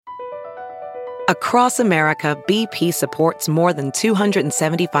Across America, BP supports more than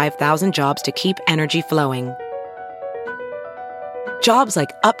 275,000 jobs to keep energy flowing. Jobs like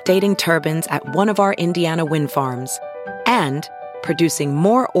updating turbines at one of our Indiana wind farms and producing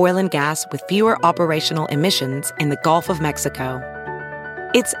more oil and gas with fewer operational emissions in the Gulf of Mexico.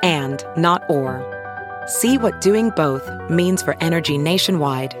 It's and, not or. See what doing both means for energy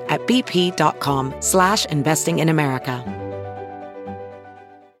nationwide at bp.com/investing in America.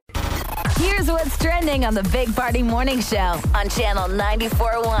 Here's what's trending on the Big Party Morning Show on Channel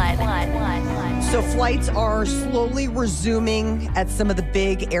 94.1. So flights are slowly resuming at some of the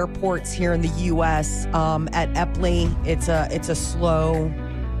big airports here in the U.S. At Eppley, it's a slow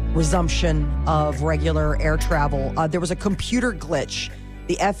resumption of regular air travel. There was a computer glitch.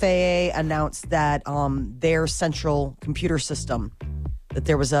 The FAA announced that their central computer system, that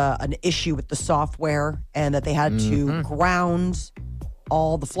there was an issue with the software and that they had to ground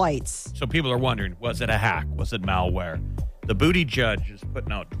all the flights. So people are wondering, was it a hack? Was it malware? The Buttigieg is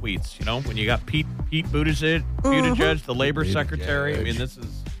putting out tweets. You know, when you got Pete Buttigieg, the labor secretary. I mean,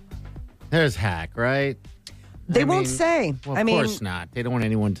 There's hack, right? They won't say. Well, of course not. They don't want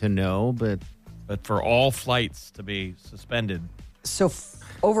anyone to know, but for all flights to be suspended. So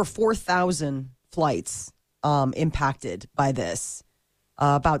over 4,000 flights impacted by this.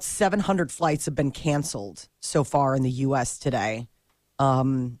 About 700 flights have been canceled so far in the U.S. today.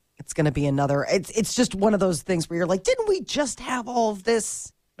 It's going to be another. It's just one of those things where you're like, didn't we just have all of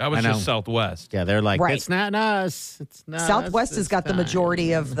this? That was just Southwest. Yeah, they're like, Right. It's not us. It's not Southwest us has got this the majority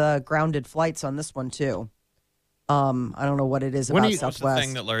time. of the grounded flights on this one, too. I don't know what it is about What's Southwest. the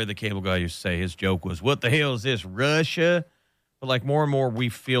thing that Larry the Cable Guy used to say? His joke was, what the hell is this, Russia? But like more and more we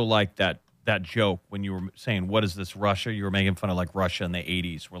feel like that joke when you were saying, what is this, Russia? You were making fun of like Russia in the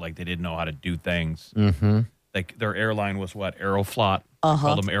 80s where like they didn't know how to do things. Mm-hmm. Like their airline was what? Aeroflot.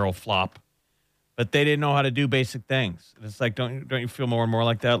 Called them Aeroflop. But they didn't know how to do basic things. It's like, don't you feel more and more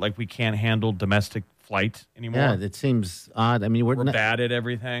like that? Like we can't handle domestic flight anymore? Yeah, it seems odd. I mean, We're bad at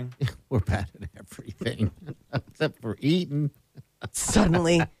everything. We're bad at everything except for eating.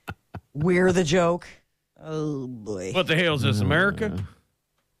 Suddenly, we're the joke. Oh, boy. What the hell is this, America?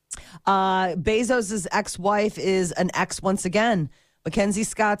 Bezos' ex-wife is an ex once again. Mackenzie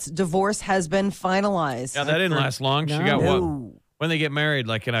Scott's divorce has been finalized. Yeah, that didn't last long. She got what? No. When they get married,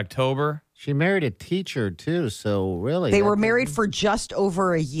 like in October? She married a teacher, too, so really. They were married for just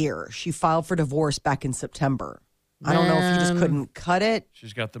over a year. She filed for divorce back in September. I don't know if he just couldn't cut it.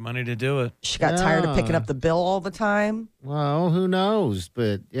 She's got the money to do it. She got tired of picking up the bill all the time. Well, who knows?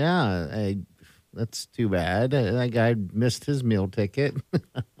 But, yeah, that's too bad. That guy missed his meal ticket.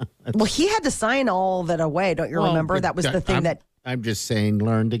 Well, he had to sign all that away. Don't you remember? That was the thing I'm just saying,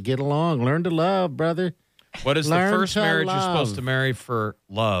 learn to get along. Learn to love, brother. What is Learn the first to marriage you're love. supposed to marry for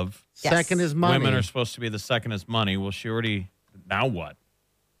love? Yes. Second is money. Women are supposed to be the second is money. Well, she already, now what?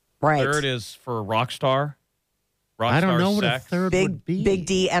 right. Third is for rock star? Rock I don't star know what a sex? third would be. Big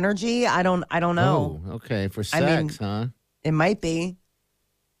D energy. I don't know. Oh, okay. For I mean, sex, huh? It might be.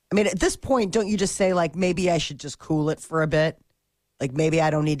 I mean, at this point, don't you just say, like, maybe I should just cool it for a bit? Like, maybe I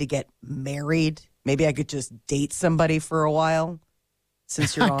don't need to get married. Maybe I could just date somebody for a while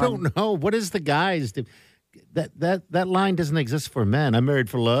since you're I on. don't know. What is the guys do? That line doesn't exist for men. I'm married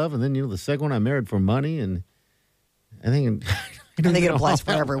for love, and then the second one, I'm married for money, and I think I think it applies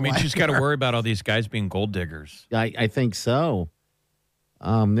for I everyone. mean, she's got to worry about all these guys being gold diggers. I think so.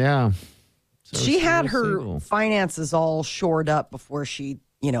 Yeah. So she had was her single. finances all shored up before she,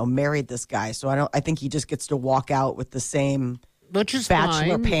 married this guy. So I think he just gets to walk out with the same Which is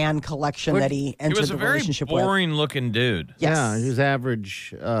Bachelor fine. Pan collection that he He entered was a the very relationship with. boring-looking dude. Yes. Yeah, he was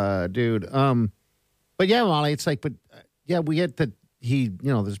average dude. But yeah, Molly, it's like, we get that he,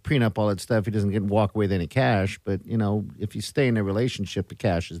 there's prenup, all that stuff. He doesn't walk away with any cash. But, if you stay in a relationship, the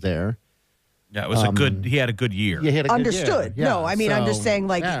cash is there. Yeah, it was he had a good year. Yeah, he had a good Understood. year. No, I mean, I'm just saying,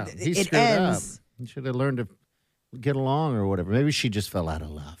 like, he it screwed ends. Up. He should have learned to get along or whatever. Maybe she just fell out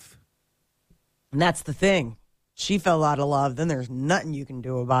of love. And that's the thing. She fell out of love. Then there's nothing you can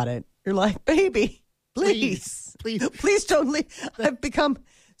do about it. You're like, baby, please don't leave. I've become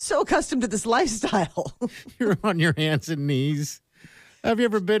so accustomed to this lifestyle. You're on your hands and knees. Have you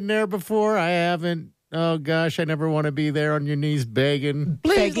ever been there before? I haven't. Oh, gosh, I never want to be there on your knees begging.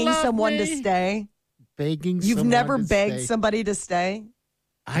 Please Begging love someone me. to stay. Begging You've someone never to begged stay. somebody to stay?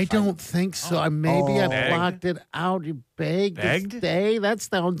 I don't think so. Maybe I Begged? blocked it out. You begged Begged? to stay? That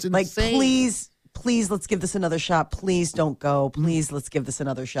sounds insane. Like, please, let's give this another shot. Please don't go. Please, let's give this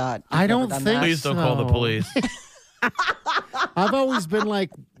another shot. You've I never don't done think that? Please don't call the So- police. I've always been like,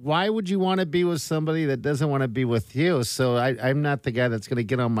 why would you want to be with somebody that doesn't want to be with you? So I'm not the guy that's going to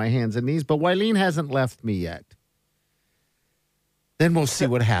get on my hands and knees. But Wileen hasn't left me yet. Then we'll see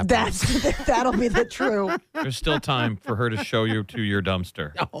what happens. That'll be the true. There's still time for her to show you to your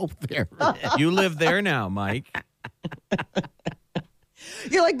dumpster. Oh, there it is. You live there now, Mike.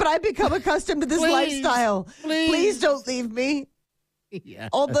 You're like, but I've become accustomed to this lifestyle. Please don't leave me. Yes.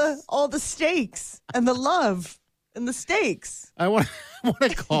 All the steaks and the love and the steaks. I want a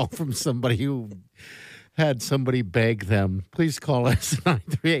call from somebody who had somebody beg them. Please call us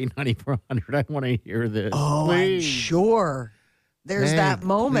 938-9400. I want to hear this. Oh, please. I'm sure. There's Beg, that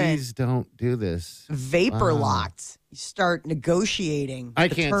moment. Please don't do this. Vapor locked. You start negotiating. I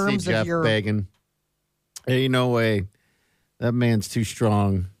the can't terms see of Jeff your begging. Hey, no way. That man's too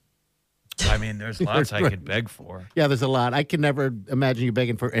strong. I mean, there's lots I could beg for. Yeah, there's a lot. I can never imagine you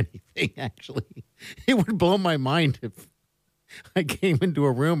begging for anything, actually. It would blow my mind if I came into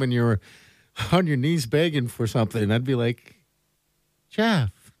a room and you were on your knees begging for something. I'd be like, Jeff.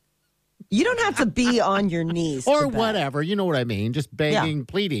 You don't have to be on your knees. Or to beg. whatever. You know what I mean. Just begging,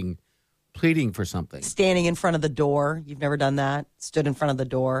 pleading for something. Standing in front of the door. You've never done that? Stood in front of the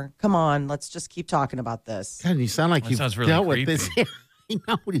door. Come on, let's just keep talking about this. God, you sound like That you've sounds really dealt creepy. with this. I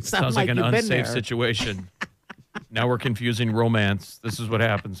know. You Sounds like an you've been unsafe there. situation. Now we're confusing romance. This is what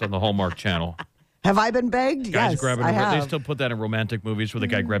happens on the Hallmark Channel. Have I been begged? Guys Yes, grabbing I a wrist. They have. still put that in romantic movies where the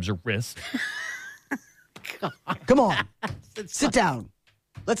guy grabs a wrist. Come on, sit down.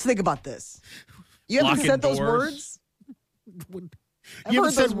 Let's think about this. You haven't Locking said those doors. words? I've You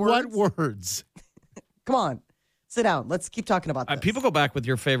heard haven't said those what words? Come on, sit down. Let's keep talking about this. People go back with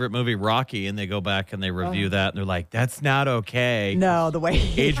your favorite movie, Rocky, and they go back and they review that, and they're like, that's not okay. No, the way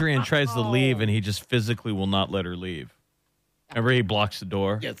Adrian tries to leave, and he just physically will not let her leave. Remember, he blocks the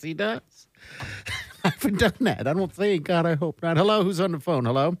door? Yes, he does. I haven't done that. I don't think. God, I hope not. Hello, who's on the phone?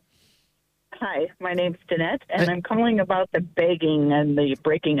 Hello? Hi, my name's Danette, and I'm calling about the begging and the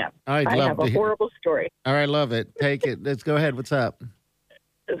breaking up. I'd I love have to a hear- horrible story. All right, love it. Take it. Let's go ahead. What's up?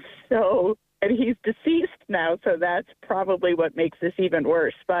 So, and he's deceased now, so that's probably what makes this even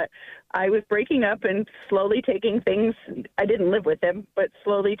worse. But I was breaking up and slowly taking things. I didn't live with him, but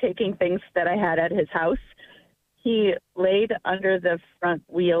slowly taking things that I had at his house. He laid under the front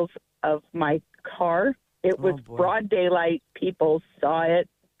wheels of my car. It was boy. broad daylight. People saw it.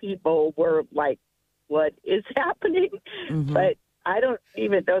 People were like, what is happening? But I don't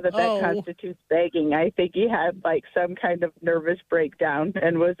even know that Oh. constitutes begging. I think he had like some kind of nervous breakdown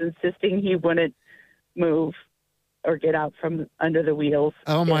and was insisting he wouldn't move or get out from under the wheels.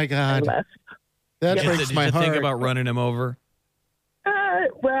 Oh, my if I God. left. That Did breaks you my heart. think about running him over?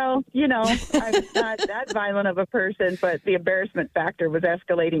 Well, you know, I'm not that violent of a person, but the embarrassment factor was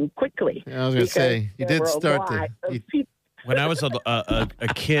escalating quickly. I was going to say, you because did there were a start lot to. of you- people. When I was a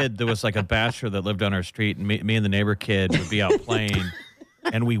kid, there was like a bachelor that lived on our street, and me and the neighbor kid would be out playing,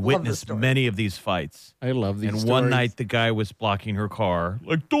 and we witnessed many of these fights. I love these And stories. one night, the guy was blocking her car,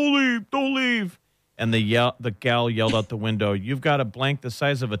 like, don't leave, don't leave. And the gal yelled out the window, you've got a blank the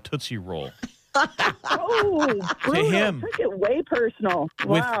size of a Tootsie Roll. Oh, brutal. him. Took it way personal. With,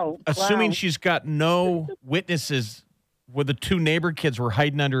 Wow. assuming wow. she's got no witnesses where the two neighbor kids were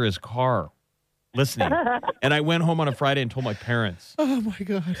hiding under his car listening. And I went home on a Friday and told my parents. Oh, my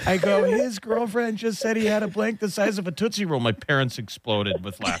God. I go, his girlfriend just said he had a blank the size of a Tootsie Roll. My parents exploded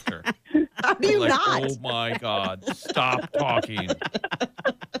with laughter. How do you Like, not? oh my God, stop talking.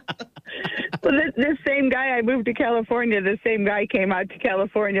 Well, this same guy, I moved to California. The same guy came out to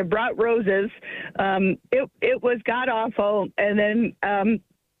California, brought roses. It was god awful, and then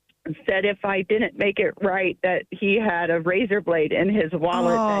said if I didn't make it right, that he had a razor blade in his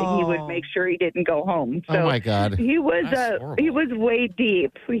wallet that he would make sure he didn't go home. So Oh, my God. he was That's horrible. he was way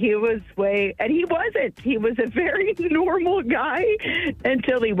deep. He was way, and he wasn't. He was a very normal guy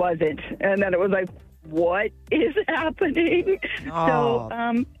until he wasn't, and then it was like, what is happening? Oh.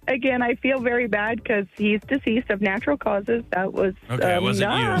 So, again, I feel very bad because he's deceased of natural causes. That was Okay, it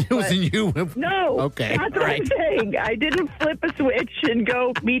wasn't you. It wasn't you. No, Okay. that's what I'm saying. I didn't flip a switch and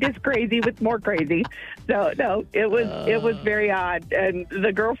go meet his crazy with more crazy. So no, it was very odd, and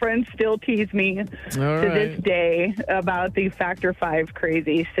the girlfriend still tease me to this day about the Factor 5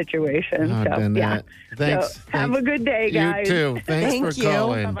 crazy situation. Oh, so Danette. yeah, Thanks. So, have a good day, guys. You too. Thanks Thank for you.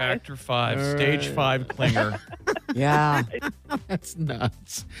 calling. Factor 5, All stage right. 5 clinger. Yeah. That's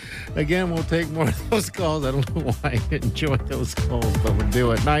nuts. Again, we'll take more of those calls. I don't know why I enjoy those calls, but we'll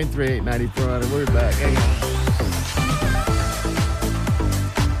do it. 938-9400. We're back. Hang on.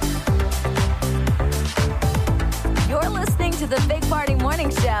 You're listening to the Big Party Morning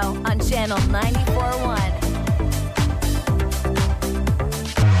Show on Channel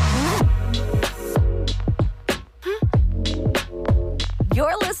 94.1.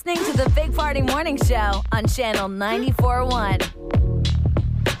 listening to the Big Party Morning Show on Channel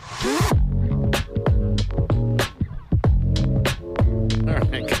 94.1. All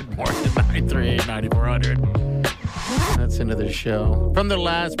right, good morning, 938-9400. That's into the show. From the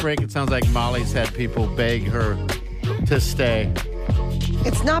last break, it sounds like Molly's had people beg her to stay.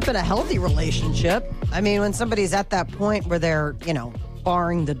 It's not been a healthy relationship. I mean, when somebody's at that point where they're,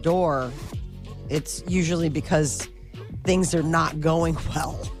 barring the door, it's usually because things are not going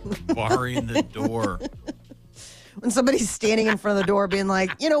well. Barring the door. When somebody's standing in front of the door being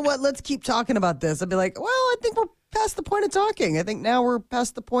like, you know what, let's keep talking about this. I'd be like, well, I think we're past the point of talking. I think now we're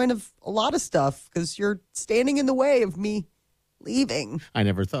past the point of a lot of stuff because you're standing in the way of me leaving. I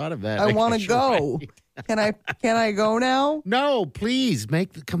never thought of that. I want to go. Right. Can I go now? No, please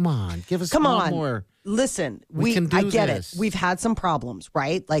come on. Give us Come one on. more. Listen, We can do I get this. it. We've had some problems,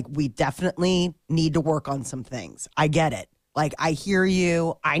 right? Like we definitely need to work on some things. I get it. Like I hear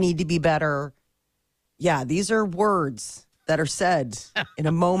you. I need to be better. Yeah, these are words that are said in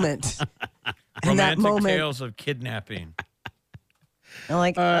a moment. And that Romantic moment, tales of kidnapping. I'm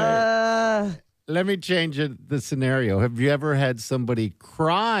like, Let me change the scenario. Have you ever had somebody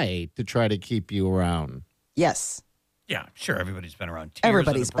cry to try to keep you around? yes. Yeah, sure. Everybody's been around tears.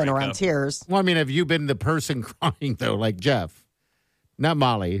 Everybody's in a been around breakup. tears. Well, I mean, have you been the person crying, though, like Jeff? Not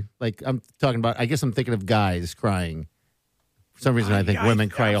Molly. Like, I'm talking about, I guess I'm thinking of guys crying. For some reason, I think women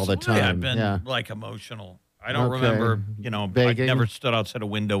cry all the absolutely. time. I've been Yeah. like emotional. I don't Okay. remember, I Begging? never stood outside a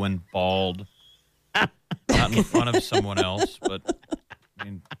window and bawled. Not in front of someone else, but I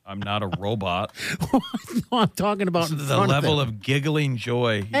mean, I'm not a robot. No, I'm talking about This in is the front level them. of giggling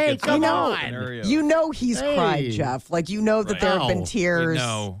joy. He Hey, gets come out of on. the scenario. You know he's Hey. cried, Jeff. Like you know that Right. there have been Ow. tears.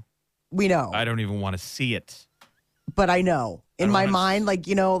 No, We know. I don't even want to see it. But I know in don't my wanna mind, like,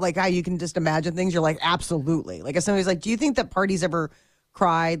 like how you can just imagine things. You're like, absolutely. Like if somebody's like, do you think that parties ever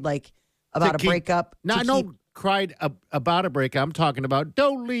cried like about a keep- breakup? No, to I know keep- cried about a break. I'm talking about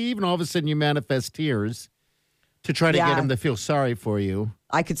don't leave, and all of a sudden you manifest tears to try to Yeah. get them to feel sorry for you.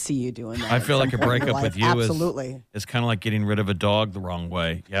 I could see you doing that. I at feel some like a point in your breakup with life. you Absolutely. is kind of like getting rid of a dog the wrong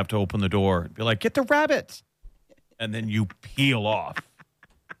way. You have to open the door and be like, get the rabbit. And then you peel off.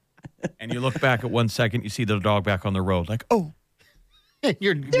 And you look back at 1 second, you see the dog back on the road. Like, oh,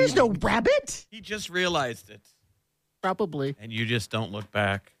 There's no rabbit. he just realized it. Probably. And you just don't look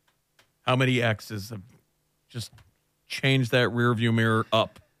back. How many exes have just changed that rear view mirror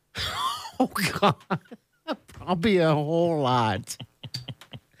up? Oh, God. Probably a whole lot.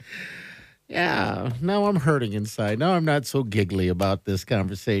 Yeah. Now I'm hurting inside. Now I'm not so giggly about this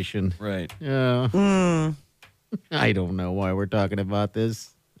conversation. Right. Yeah. I don't know why we're talking about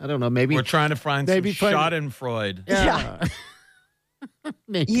this. I don't know. Maybe. We're trying to find maybe some find- Schadenfreude. Yeah.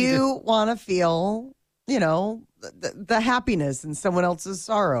 Maybe You want to feel, the happiness in someone else's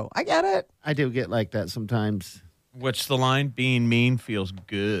sorrow. I get it. I do get like that sometimes. What's the line? Being mean feels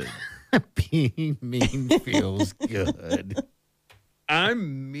good. Being mean feels good.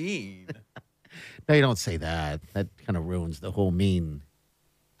 I'm mean. No, you don't say that. That kind of ruins the whole mean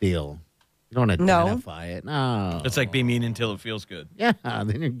deal. You don't No. identify it. No. It's like be mean until it feels good. Yeah,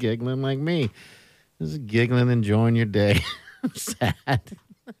 then you're giggling like me. Just giggling, enjoying your day. I'm sad.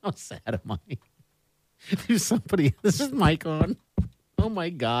 How sad am I? There's somebody. This is Mike on. Oh my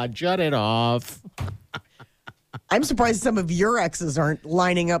God, shut it off. I'm surprised some of your exes aren't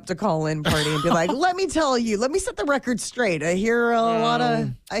lining up to call in party and be like, let me tell you, let me set the record straight. I hear a lot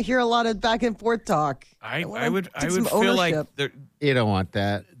of back and forth talk. I wanna would take some feel like ownership. You don't want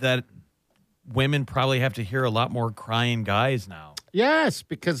that. that women probably have to hear a lot more crying guys now. Yes,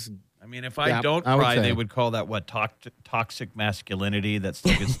 because I mean, if I Yeah, don't I would cry, say. they would call that what toxic masculinity that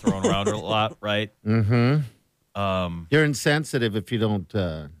still gets thrown around a lot, right? you're insensitive if you don't.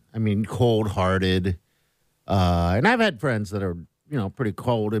 Cold-hearted. And I've had friends that are, pretty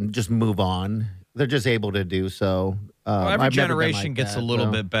cold and just move on. They're just able to do so. Well, every I've never been generation like gets that, a little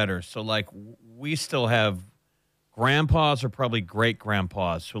so. bit better. So, like, we still have grandpas or probably great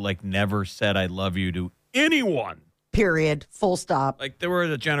grandpas who like never said "I love you" to anyone. Period. Full stop. Like, there were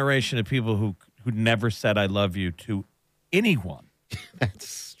a generation of people who never said "I love you" to anyone That's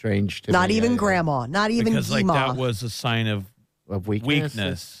strange to Not me. even grandma. Not even because like Gima. that was a sign of Of weakness.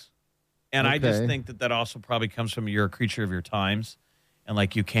 weakness. And I just Okay. think that also probably comes from you're a creature of your times. And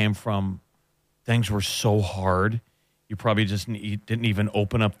like you came from things were so hard. You probably just didn't even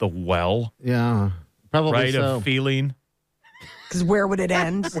open up the well, Yeah, probably right? so. Of feeling. Because where would it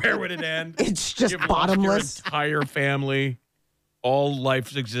end? Where would it end? It's just You've lost bottomless. Your entire family. All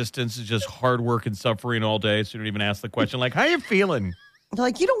life's existence is just hard work and suffering all day. So you don't even ask the question, like, how you feeling?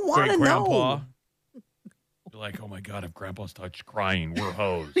 Like, you don't want Great to grandpa. know. You're like, oh my God, if Grandpa starts crying, we're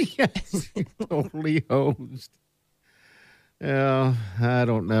hosed. Yes, totally hosed. Yeah, I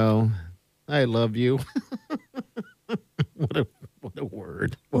don't know. I love you. What a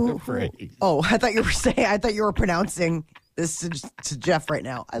word. What a phrase. Oh, I thought you were pronouncing this to Jeff right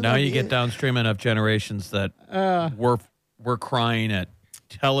now. Now you get downstream enough generations that we're crying at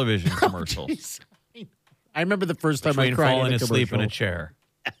television commercials. I remember the first time between I cried falling in a asleep in a commercial. chair.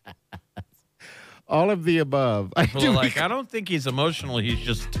 All of the above. People are like, I don't think he's emotional. He's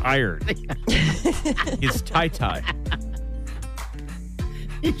just tired. He's tie-tie.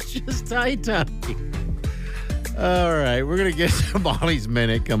 He's just tie-tie. All right, we're going to get to Molly's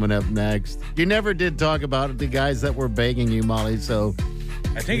Minute coming up next. You never did talk about the guys that were begging you, Molly, so...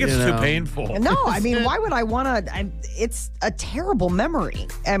 I think it's too painful. No, I mean, why would I want to? It's a terrible memory.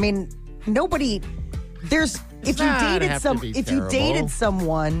 I mean, nobody... If you dated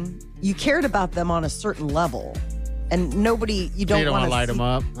someone, you cared about them on a certain level, and you don't want to light them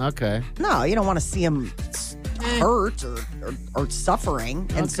up. Okay. No, you don't want to see them hurt or suffering,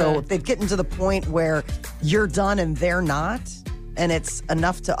 and so if they get into the point where you're done and they're not, and it's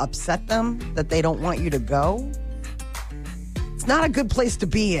enough to upset them that they don't want you to go. It's not a good place to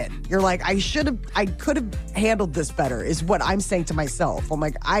be in. You're like, I could have handled this better, is what I'm saying to myself. I'm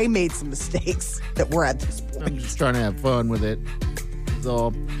like, I made some mistakes that we're at this point. I'm just trying to have fun with it. So,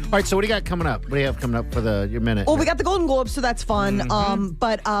 all right, so what do you got coming up? What do you have coming up for your minute? Well, we got the Golden Globes, so that's fun.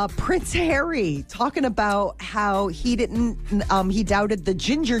 But Prince Harry talking about how he doubted the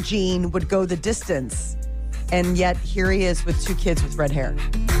ginger gene would go the distance. And yet here he is with 2 kids with red hair.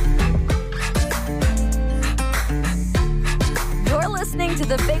 You're listening to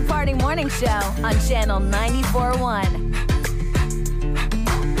the Big Party Morning Show on Channel 94.1.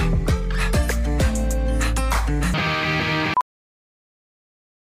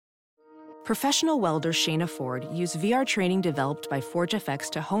 Professional welder Shayna Ford used VR training developed by ForgeFX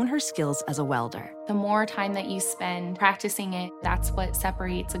to hone her skills as a welder. The more time that you spend practicing it, that's what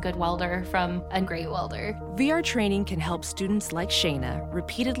separates a good welder from a great welder. VR training can help students like Shayna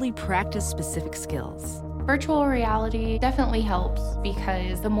repeatedly practice specific skills. Virtual reality definitely helps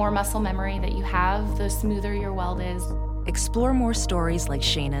because the more muscle memory that you have, the smoother your weld is. Explore more stories like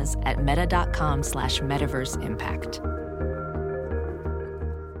Shayna's at meta.com/metaverseimpact.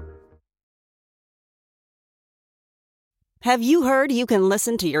 Have you heard you can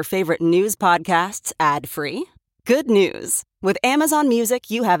listen to your favorite news podcasts ad-free? Good news! With Amazon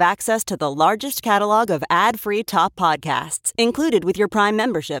Music, you have access to the largest catalog of ad-free top podcasts included with your Prime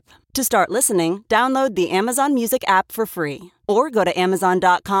membership. To start listening, download the Amazon Music app for free or go to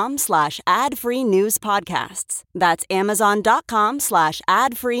amazon.com/ad-free news podcasts. That's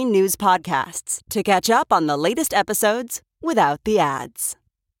amazon.com/ad-free news podcasts to catch up on the latest episodes without the ads.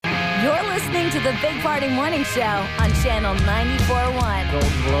 You're listening to the Big Party Morning Show on Channel 94.1.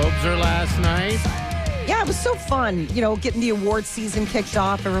 Golden Globes are last night. Yeah, it was so fun, getting the award season kicked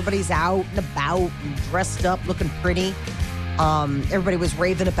off. Everybody's out and about and dressed up, looking pretty. Everybody was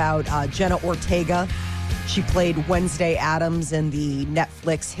raving about Jenna Ortega. She played Wednesday Addams in the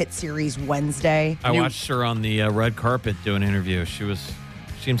Netflix hit series Wednesday. I watched her on the red carpet do an interview. She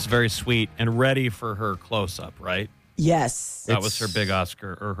seems very sweet and ready for her close-up, right? Yes. That was her big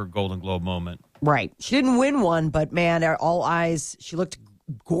Oscar or her Golden Globe moment. Right. She didn't win one, but man, all eyes, she looked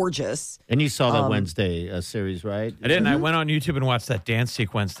gorgeous. And you saw the Wednesday series, right? I didn't. I went on YouTube and watched that dance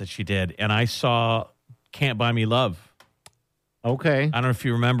sequence that she did, and I saw Can't Buy Me Love. Okay. I don't know if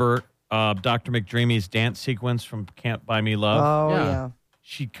you remember Dr. McDreamy's dance sequence from Can't Buy Me Love. Oh, yeah.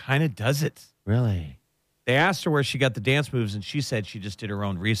 She kind of does it. Really? They asked her where she got the dance moves, and she said she just did her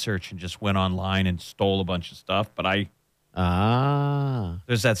own research and just went online and stole a bunch of stuff. But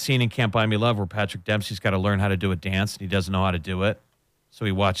there's that scene in Can't Buy Me Love where Patrick Dempsey's got to learn how to do a dance, and he doesn't know how to do it. So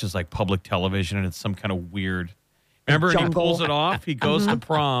he watches like public television, and it's some kind of weird. Remember, and he pulls it off. He goes to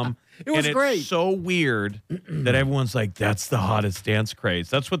prom. It was It's so weird that everyone's like, "That's the hottest dance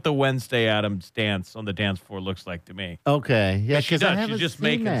craze." That's what the Wednesday Addams dance on the dance floor looks like to me. Okay, yeah, she does. She's just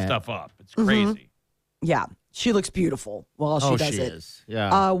making stuff up. It's crazy. Yeah, she looks beautiful while she does it. Is.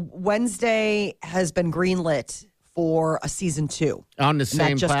 Yeah. Wednesday has been greenlit for a season 2 on the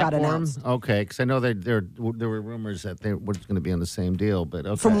same just got platform. announced. Okay, because I know there were rumors that they were going to be on the same deal, but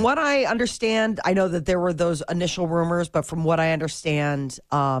okay. From what I understand, I know that there were those initial rumors, but from what I understand,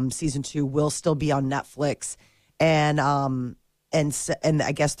 season 2 will still be on Netflix, and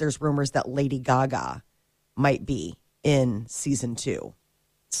I guess there's rumors that Lady Gaga might be in season 2.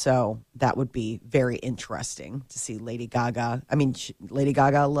 So that would be very interesting to see Lady Gaga. I mean, Lady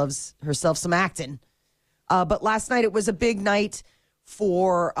Gaga loves herself some acting. But last night it was a big night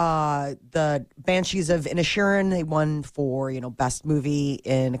for the Banshees of Inisherin. They won for, best movie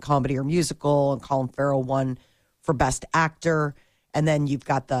in a comedy or musical, and Colin Farrell won for best actor. And then you've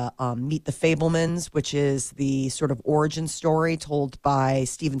got the Meet the Fabelmans, which is the sort of origin story told by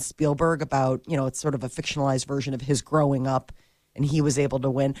Steven Spielberg about, it's sort of a fictionalized version of his growing up, and he was able to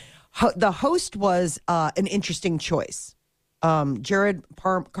win. The host was an interesting choice. Jared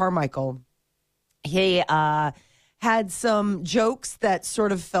Carmichael, he had some jokes that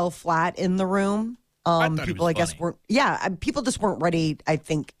sort of fell flat in the room. People, I guess, weren't. Yeah, people just weren't ready. I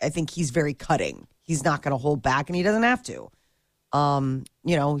think he's very cutting. He's not going to hold back, and he doesn't have to.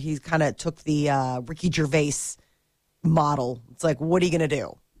 He kind of took the Ricky Gervais model. It's like, what are you going to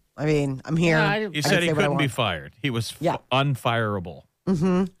do? I mean, I'm here. Yeah, he said he couldn't be fired. He was unfireable.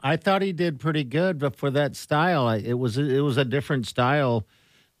 Mm-hmm. I thought he did pretty good, but for that style, it was a different style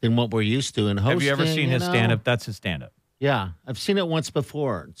than what we're used to in hosting. Have you ever seen his stand-up? That's his stand-up. Yeah, I've seen it once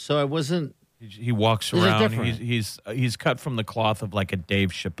before, so I wasn't. He walks around. He's cut from the cloth of like a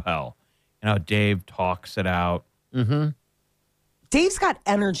Dave Chappelle. Dave talks it out. Mm-hmm. Dave's got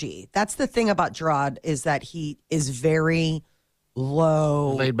energy. That's the thing about Gerard, is that he is very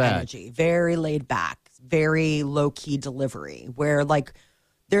low laid back energy, very laid back, very low key delivery. Where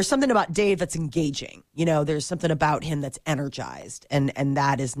there's something about Dave that's engaging. There's something about him that's energized, and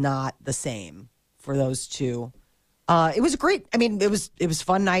that is not the same for those two. It was great. I mean, it was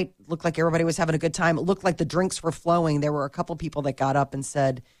fun night. Looked like everybody was having a good time. It looked like the drinks were flowing. There were a couple people that got up and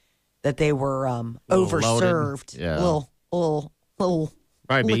said that they were overserved. Yeah. Little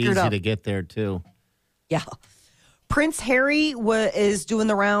probably be easy up. to get there too. Yeah. Prince Harry is doing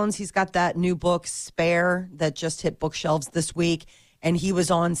the rounds. He's got that new book, Spare, that just hit bookshelves this week. And he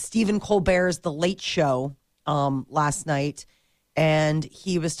was on Stephen Colbert's The Late Show last night. And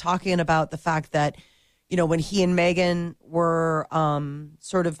he was talking about the fact that, when he and Meghan were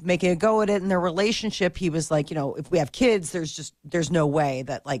sort of making a go at it in their relationship, he was like, if we have kids, there's no way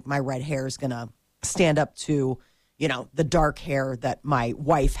that my red hair is going to stand up to, the dark hair that my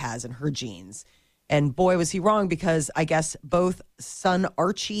wife has in her genes. And boy, was he wrong, because I guess both son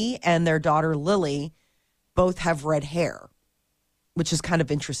Archie and their daughter Lily both have red hair, which is kind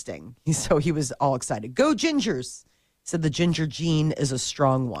of interesting. So he was all excited. Go Gingers. Said the ginger gene is a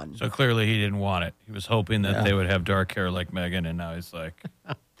strong one. So clearly he didn't want it. He was hoping that they would have dark hair like Meghan, and now he's like,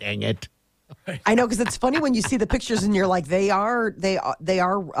 dang it. I know, because it's funny when you see the pictures and you're like, they are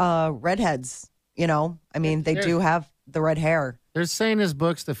redheads. I mean, they do have the red hair. They're saying his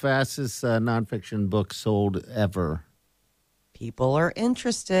book's the fastest nonfiction book sold ever. People are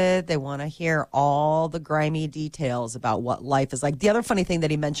interested. They want to hear all the grimy details about what life is like. The other funny thing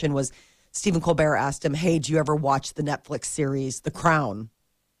that he mentioned was Stephen Colbert asked him, hey, do you ever watch the Netflix series The Crown?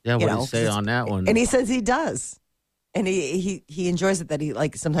 Yeah, what do you say on that one? And he says he does. And he enjoys it, that he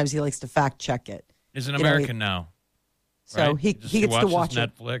sometimes he likes to fact check it. He's an American now. So right? he gets to watch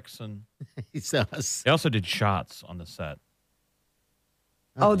Netflix, and he does. They also did shots on the set.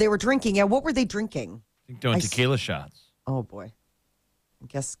 Oh, they were drinking. Yeah, what were they drinking? I think doing tequila shots. Oh boy, I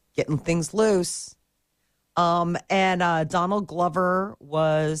guess getting things loose. And Donald Glover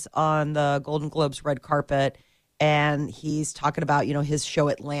was on the Golden Globes red carpet, and he's talking about his show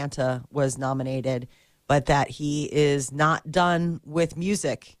Atlanta was nominated, but that he is not done with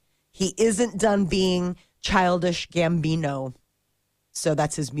music. He isn't done being Childish Gambino. So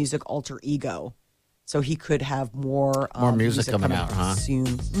that's his music alter ego. So he could have more music coming out, huh? Soon.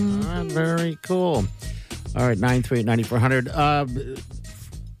 Mm-hmm. Very cool. All right, 938-9400.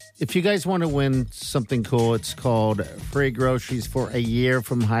 If you guys want to win something cool, it's called free groceries for a year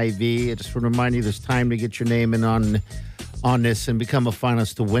from Hy-Vee. I just want to remind you, there's time to get your name in on this and become a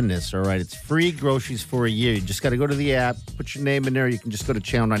finalist to win this. All right, it's free groceries for a year. You just got to go to the app, put your name in there. You can just go to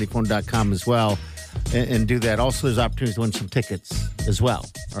channel94.com as well and do that. Also, there's opportunities to win some tickets as well.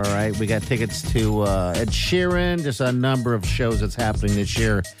 All right, we got tickets to Ed Sheeran. There's a number of shows that's happening this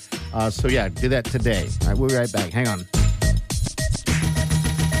year. So yeah, do that today. All right, we'll be right back. Hang on.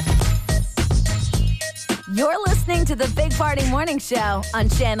 You're listening to the Big Party Morning Show on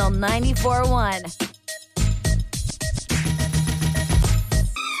Channel 94.1.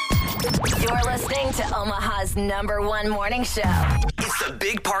 You're listening to Omaha's #1 morning show. It's the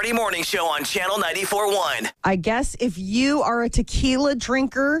Big Party Morning Show on Channel 94.1. I guess if you are a tequila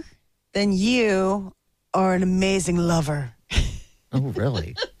drinker, then you are an amazing lover. Oh,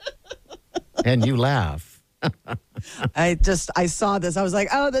 really? And you laugh. I saw this. I was like,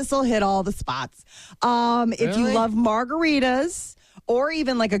 oh, this will hit all the spots. If you love margaritas or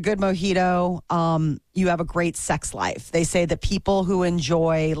even like a good mojito, you have a great sex life. They say that people who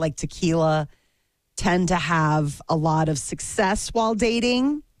enjoy like tequila tend to have a lot of success while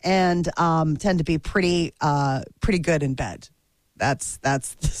dating and tend to be pretty good in bed. That's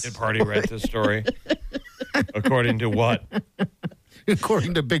the Did Party write this story? According to what?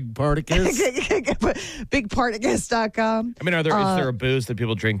 According to Big Particus. BigParticus.com. I mean, is there a booze that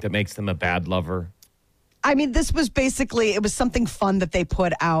people drink that makes them a bad lover? I mean, this was basically, it was something fun that they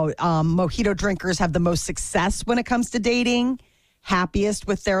put out. Mojito drinkers have the most success when it comes to dating, happiest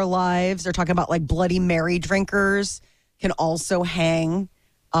with their lives. They're talking about like Bloody Mary drinkers can also hang.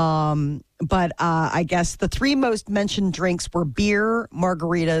 But I guess the three most mentioned drinks were beer,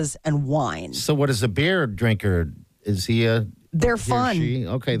 margaritas, and wine. So what is a beer drinker? Is he a... They're fun.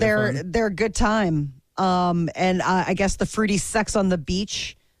 Okay, they're fun. a good time. And I guess the fruity sex on the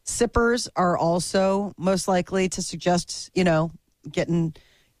beach sippers are also most likely to suggest, getting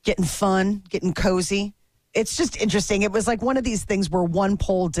fun, getting cozy. It's just interesting. It was like one of these things where one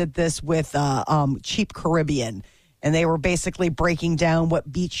poll did this with Cheap Caribbean, and they were basically breaking down what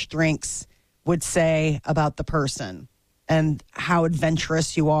beach drinks would say about the person and how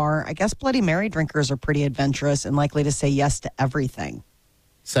adventurous you are. I guess Bloody Mary drinkers are pretty adventurous and likely to say yes to everything.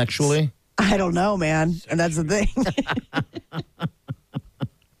 Sexually? I don't know, man. And that's the thing.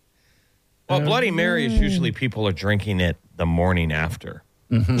 Well, Bloody Mary is usually people are drinking it the morning after.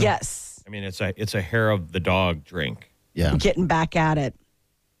 Mm-hmm. Yes. I mean, it's a hair of the dog drink. Yeah. Getting back at it.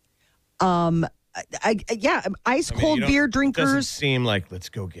 Ice cold beer drinkers. Doesn't seem like let's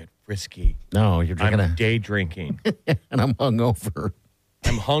go get risky. No, you're drinking I'm day drinking. and I'm hungover.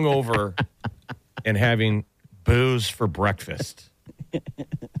 I'm hungover and having booze for breakfast.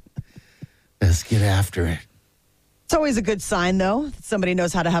 Let's get after it. It's always a good sign, though. That somebody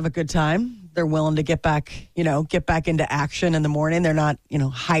knows how to have a good time. They're willing to get back into action in the morning. They're not,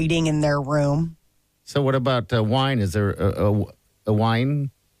 hiding in their room. So what about wine? Is there a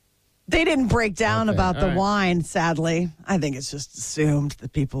wine? They didn't break down about the wine, sadly. I think it's just assumed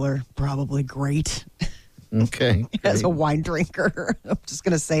that people are probably great. Okay. As a wine drinker. I'm just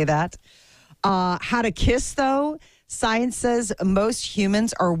going to say that. How to kiss, though. Science says most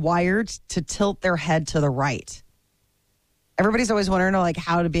humans are wired to tilt their head to the right. Everybody's always wondering,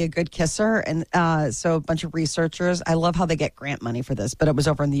 how to be a good kisser. And so a bunch of researchers, I love how they get grant money for this, but it was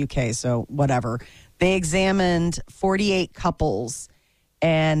over in the UK, so whatever. They examined 48 couples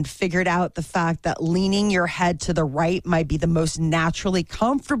and figured out the fact that leaning your head to the right might be the most naturally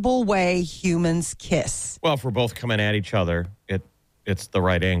comfortable way humans kiss. Well, if we're both coming at each other, it's the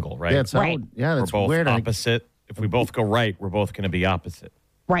right angle, right? Yeah, right. That's we're both weird. opposite. If we both go right, we're both going to be opposite.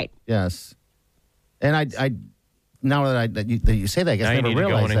 Right. Yes. And I now that you say that, I guess Now I you never need to go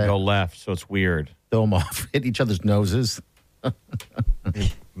realized in and that. go left, so it's weird. Throw them off, hit each other's noses.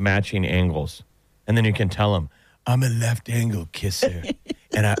 Matching angles. And then you can tell them, I'm a left angle kisser,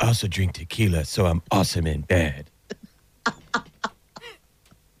 and I also drink tequila, so I'm awesome in bed.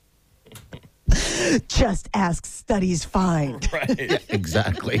 Just ask studies find. Right.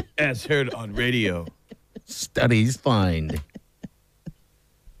 Exactly. As heard on radio. Studies find.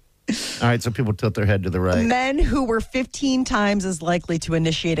 All right, so people tilt their head to the right. Men who were 15 times as likely to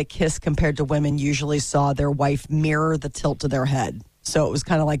initiate a kiss compared to women usually saw their wife mirror the tilt to their head. So it was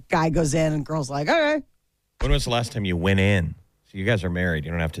kind of like guy goes in and girl's like, okay. When was the last time you went in? So you guys are married.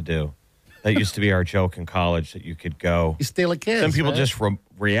 You don't have to do. That used to be our joke in college that you could go. You steal a kiss. Some people right? just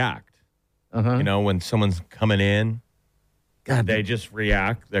react. Uh-huh. When someone's coming in, God, they just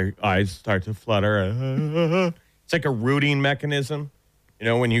react. Their eyes start to flutter. It's like a rooting mechanism.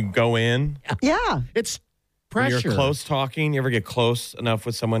 When you go in. Yeah. it's When pressure. you're close talking, you ever get close enough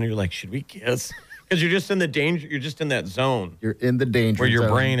with someone and you're like, should we kiss? Because you're just in the danger. You're just in that zone You're in the danger where your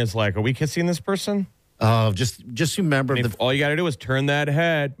zone. brain is like, are we kissing this person? Oh, just remember And if all you got to do is turn that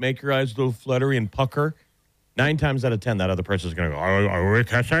head, make your eyes a little fluttery and pucker. 9 times out of 10, that other person's going to go, are we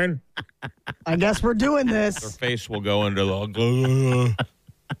kissing? I guess we're doing Their this. face will go into the...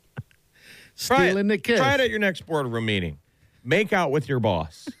 stealing the kiss. Try it at your next boardroom meeting. Make out with your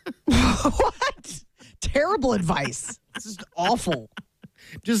boss. What? Terrible advice. This is awful.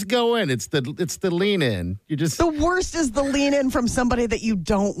 Just go in. It's the lean in. You just The worst is the lean in from somebody that you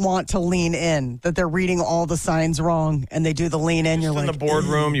don't want to lean in, that they're reading all the signs wrong and they do the lean in. You're Just in like, the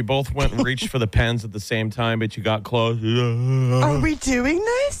boardroom, you both went and reached for the pens at the same time, but you got close. are we doing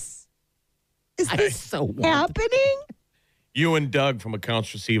this? Is this so want happening? You and Doug from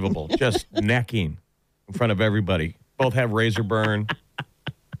Accounts Receivable just necking in front of everybody. Both have razor burn.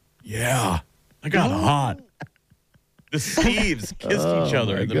 Yeah, I got hot. The Steves kissed each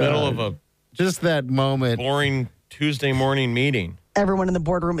other in the middle of a just that moment. boring Tuesday morning meeting. Everyone in the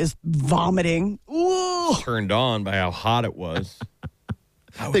boardroom is vomiting. Ooh. Turned on by how hot it was.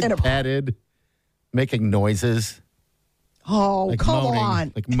 They patted. Making noises. Oh, Like come moaning,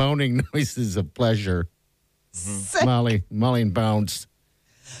 on. Like moaning noises of pleasure. Molly and Bounce.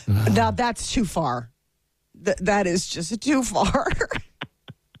 Now, that's too far. That is just too far.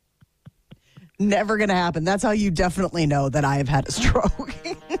 Never going to happen. That's how you definitely know that I have had a stroke.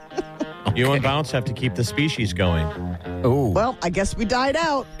 You and Bounce have to keep the species going. Oh. Well, I guess we died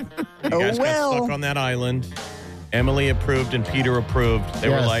out. You guys got stuck on that island. Emily approved and Peter approved. They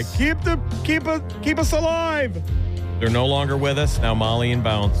were like, keep us alive. They're no longer with us. Now Molly and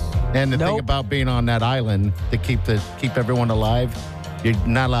Bounce. And the thing about being on that island to keep everyone alive, you're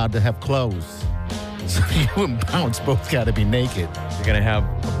not allowed to have clothes. So you and Bounce both got to be naked. You're going to have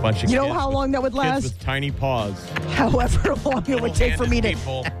a bunch of You know kids how with- long that would kids last? with tiny paws. However long it would take for me to...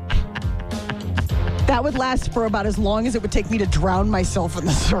 People. That would last for about as long as it would take me to drown myself in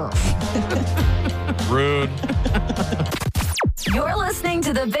the surf. Rude. You're listening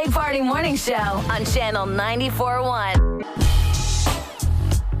to the Big Party Morning Show on Channel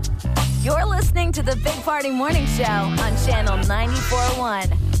 94.1. You're listening to the Big Party Morning Show on Channel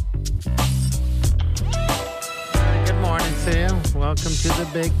 94.1. Good morning to you. Welcome to the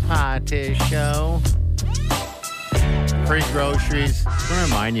Big Party Show. Free groceries. I want to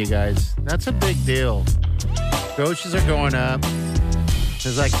remind you guys, that's a big deal. Groceries are going up.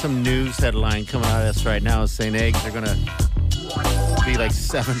 There's like some news headline coming out of us right now saying eggs are going to be like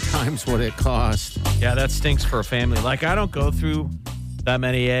 7 times what it cost. Yeah, that stinks for a family. Like, I don't go through that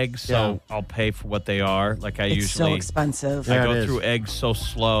many eggs, so I'll pay for what they are. Like, I It's usually... so expensive. I Yeah, go it is. through eggs so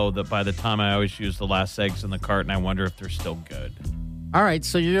slow that by the time I always use the last eggs in the cart, and I wonder if they're still good. All right,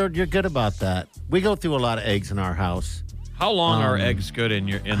 so you're good about that. We go through a lot of eggs in our house. How long are eggs good in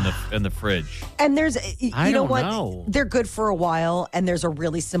the fridge? And there's, I you know don't what? know. They're good for a while, and there's a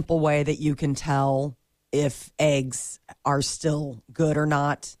really simple way that you can tell if eggs are still good or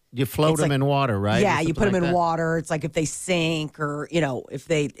not. You float It's them like- in water, right? Yeah, Or you something put them like in that? water. It's like if they sink or, if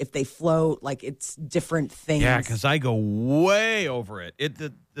they float, like it's different things. Yeah, because I go way over it.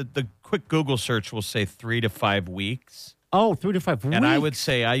 The quick Google search will say 3 to 5 weeks. Oh, 3 to 5 weeks. And I would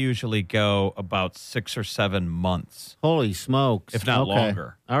say I usually go about 6 or 7 months, Holy smokes. if not Okay.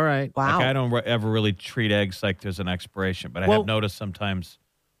 longer. All right. Wow. Like I don't ever really treat eggs like there's an expiration, but I Well- have noticed sometimes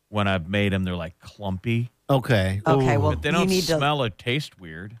when I've made them, they're like clumpy. Okay. Okay, Ooh. well, But they you don't need to. smell or taste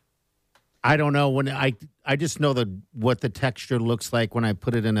weird. I don't know when I just know what the texture looks like when I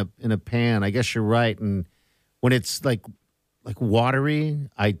put it in a pan. I guess you're right, and when it's like watery,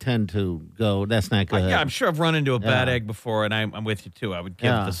 I tend to go. That's not good. Yeah, I'm sure I've run into a bad Yeah. egg before, and I'm with you too. I would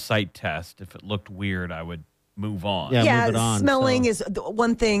give Yeah. the sight test. If it looked weird, I would move on. Yeah. move it on, smelling so. is the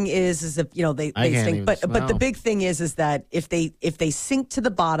one thing is if they I can't sink, even but the smell. big thing is that if they sink to the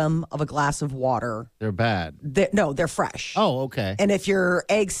bottom of a glass of water, They're bad. they're fresh. Oh, okay. And if your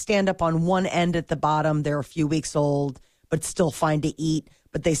eggs stand up on one end at the bottom, they're a few weeks old, but still fine to eat.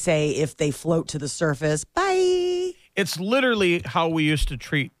 But they say if they float to the surface, bye. It's literally how we used to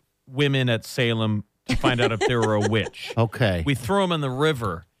treat women at Salem to find out if they were a witch. Okay. We threw them in the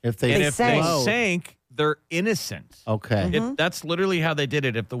river. If they, And They if sank. they sank, they're innocent. okay. That's literally how they did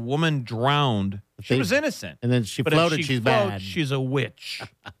it. If the woman drowned, she they- was innocent. And then she But floated, if she she's floats, bad. she's a witch.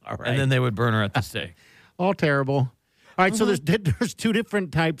 All right. And then they would burn her at the stake. All terrible. All right, so Mm-hmm. there's 2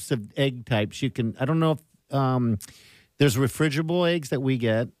 different types of egg types. You can, I don't know if there's refrigerable eggs that we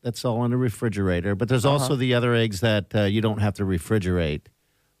get. That's all in the refrigerator. But there's also the other eggs that you don't have to refrigerate.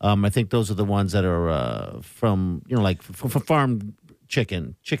 I think those are the ones that are from, like for farm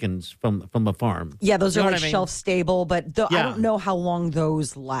chickens from a farm. Yeah, those You are know like what I mean? shelf stable, but I Yeah. don't know how long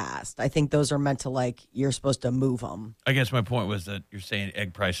those last. I think those are meant to you're supposed to move them. I guess my point was that you're saying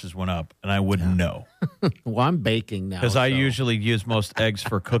egg prices went up, and I wouldn't know. Well, I'm baking now. Because I so- usually use most eggs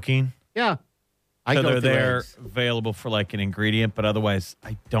for cooking. Yeah. I So go they're through there eggs. available for like an ingredient, but otherwise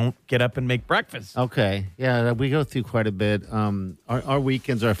I don't get up and make breakfast. Okay. Yeah, we go through quite a bit. Our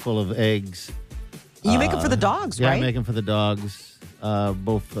weekends are full of eggs. You make them for the dogs, Yeah, right? I make them for the dogs.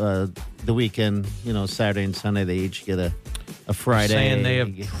 Both the weekend, Saturday and Sunday, they each get a fried Saying egg. they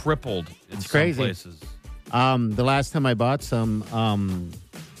have tripled in some crazy. places. The last time I bought some,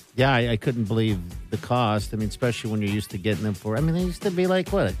 I couldn't believe the cost. I mean, especially when you're used to getting them for. I mean, they used to be like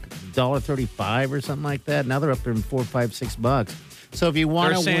what $1.35 or something like that. Now they're up there in $4, $5, $6. So if you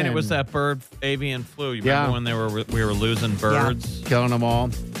want They're to saying win, it was that bird avian flu. You Yeah. remember when we were losing birds? killing them all.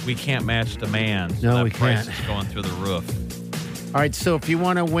 We can't match demand. So No, that we price can't. is going through the roof. All right, so if you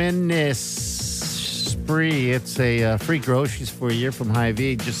want to win this spree, it's a free groceries for a year from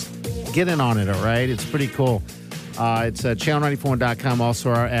Hy-Vee. Just get in on it, all right? It's pretty cool. It's channel94.com,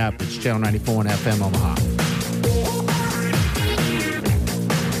 also our app. It's Channel 94 FM Omaha.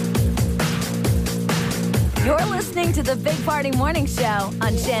 You're listening to the Big Party Morning Show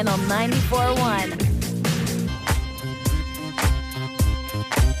on Channel 94.1.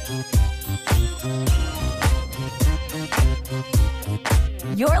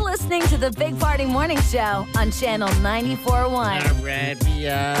 You're listening to the Big Party Morning Show on Channel 94.1. All right, we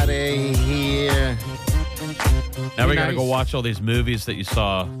out of here. Now we got to go watch all these movies that you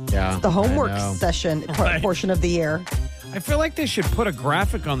saw. Yeah, The homework session portion of the year. I feel like they should put a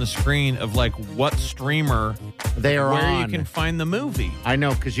graphic on the screen of like what streamer they are where on. you can find the movie. I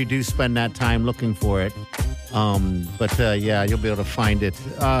know, because you do spend that time looking for it. But yeah, you'll be able to find it.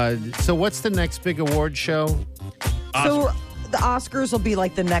 So what's the next big award show? So the Oscars will be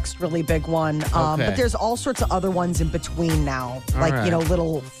like the next really big one. Okay. But there's all sorts of other ones in between now. All Like, right. you know,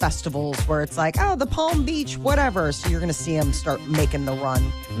 little festivals where it's like, oh, the Palm Beach, whatever. So you're going to see them start making the run.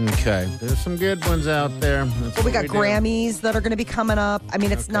 Okay. There's some good ones out there. That's So we what got do. Grammys that are going to be coming up. I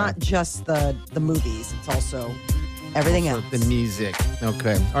mean, it's Okay. not just the movies. It's also everything Also else. the music.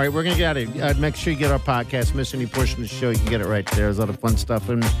 Okay. All right, we're going to get out of here. Make sure you get our podcast. Miss any portion of the show, you can get it right there. There's a lot of fun stuff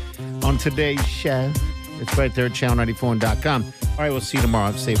on today's show. It's right there at channel94.com. All right, we'll see you tomorrow.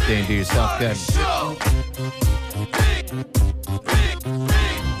 Have a safe day and do yourself good.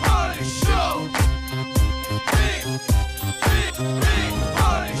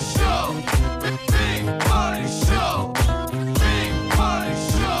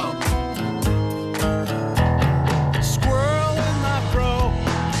 Squirrel in my fro,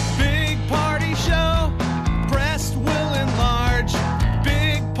 big party show. Breast will enlarge,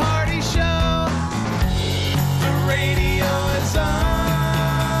 big party show. The radio is on.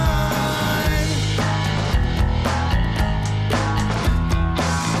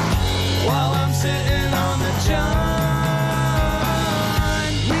 While I'm sitting on the john.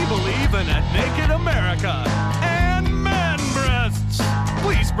 We believe in a naked America and man breasts.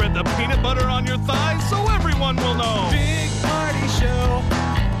 Please spread the peanut butter on your thighs so everyone will know. Big party show.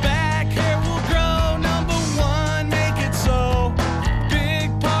 Back hair will grow. Number one, make it so. Big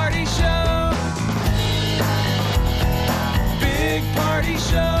party show. Big party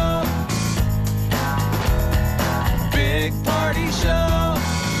show. Big party show.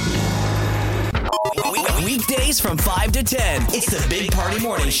 Weekdays from 5 to 10. It's the Big Party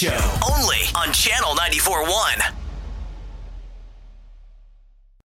Morning Show. Only on Channel 94.1.